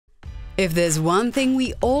If there's one thing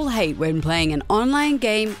we all hate when playing an online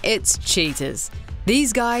game, it's cheaters.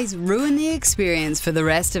 These guys ruin the experience for the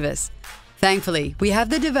rest of us. Thankfully, we have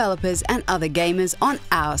the developers and other gamers on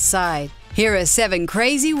our side. Here are 7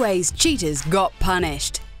 crazy ways cheaters got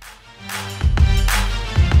punished.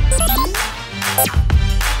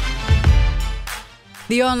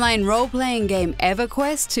 The online role-playing game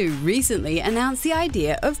Everquest 2 recently announced the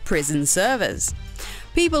idea of prison servers.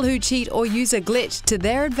 People who cheat or use a glitch to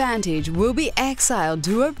their advantage will be exiled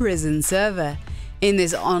to a prison server. In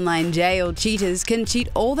this online jail, cheaters can cheat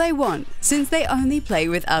all they want since they only play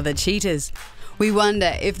with other cheaters. We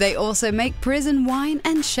wonder if they also make prison wine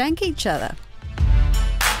and shank each other.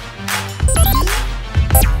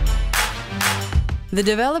 The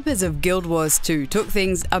developers of Guild Wars 2 took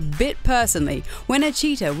things a bit personally when a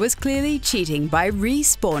cheater was clearly cheating by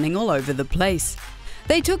respawning all over the place.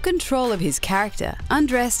 They took control of his character,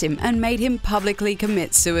 undressed him, and made him publicly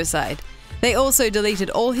commit suicide. They also deleted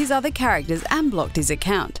all his other characters and blocked his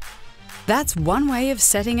account. That's one way of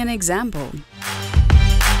setting an example.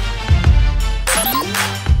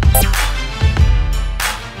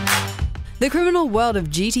 The criminal world of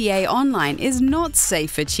GTA Online is not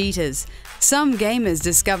safe for cheaters. Some gamers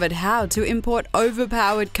discovered how to import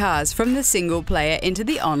overpowered cars from the single player into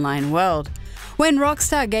the online world. When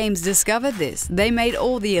Rockstar Games discovered this, they made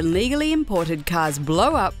all the illegally imported cars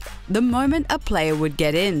blow up the moment a player would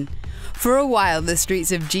get in. For a while, the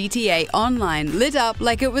streets of GTA Online lit up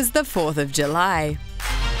like it was the 4th of July.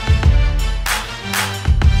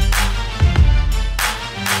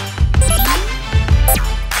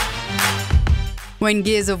 When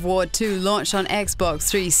Gears of War 2 launched on Xbox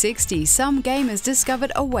 360, some gamers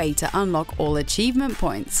discovered a way to unlock all achievement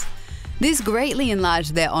points. This greatly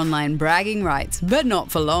enlarged their online bragging rights, but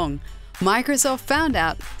not for long. Microsoft found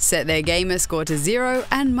out, set their gamer score to 0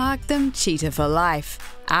 and marked them cheater for life.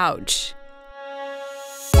 Ouch.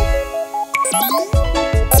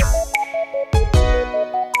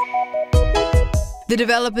 The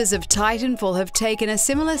developers of Titanfall have taken a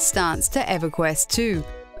similar stance to Everquest 2.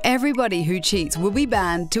 Everybody who cheats will be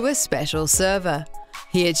banned to a special server.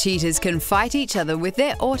 Here cheaters can fight each other with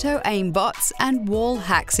their auto-aim bots and wall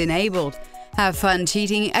hacks enabled. Have fun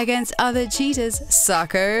cheating against other cheaters,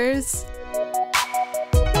 suckers!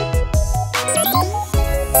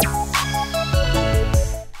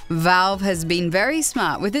 Valve has been very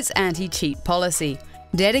smart with its anti-cheat policy.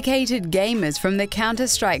 Dedicated gamers from the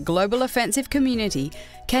Counter-Strike Global Offensive community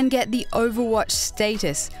can get the Overwatch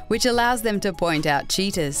status, which allows them to point out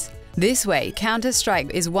cheaters. This way,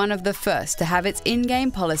 Counter-Strike is one of the first to have its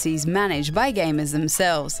in-game policies managed by gamers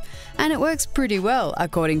themselves, and it works pretty well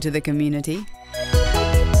according to the community.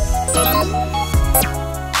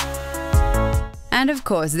 And of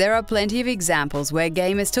course, there are plenty of examples where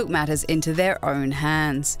gamers took matters into their own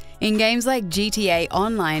hands. In games like GTA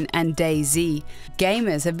Online and DayZ,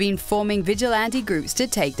 gamers have been forming vigilante groups to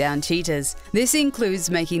take down cheaters. This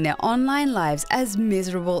includes making their online lives as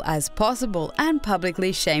miserable as possible and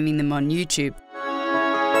publicly shaming them on YouTube.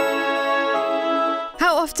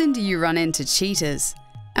 How often do you run into cheaters?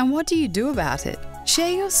 And what do you do about it?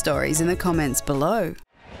 Share your stories in the comments below.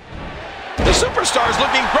 The superstar's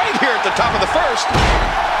looking great here at the top of the first.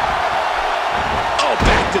 Oh,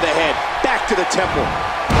 back to the head, back to the temple.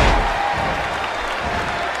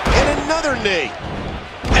 And another knee.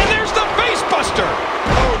 And there's the face buster.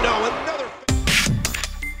 Oh no,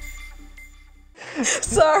 another.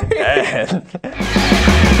 Sorry.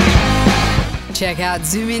 Check out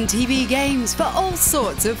Zoomin TV Games for all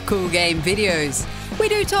sorts of cool game videos. We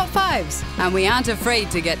do top 5s, and we aren't afraid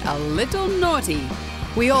to get a little naughty.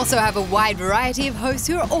 We also have a wide variety of hosts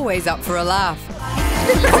who are always up for a laugh.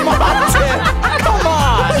 Come on, Tim. Come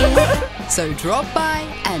on. So drop by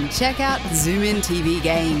and check out Zoomin TV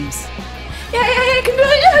Games. Yeah, I can do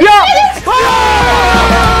it. Yeah.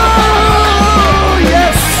 Oh,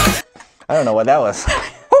 yes. I don't know what that was.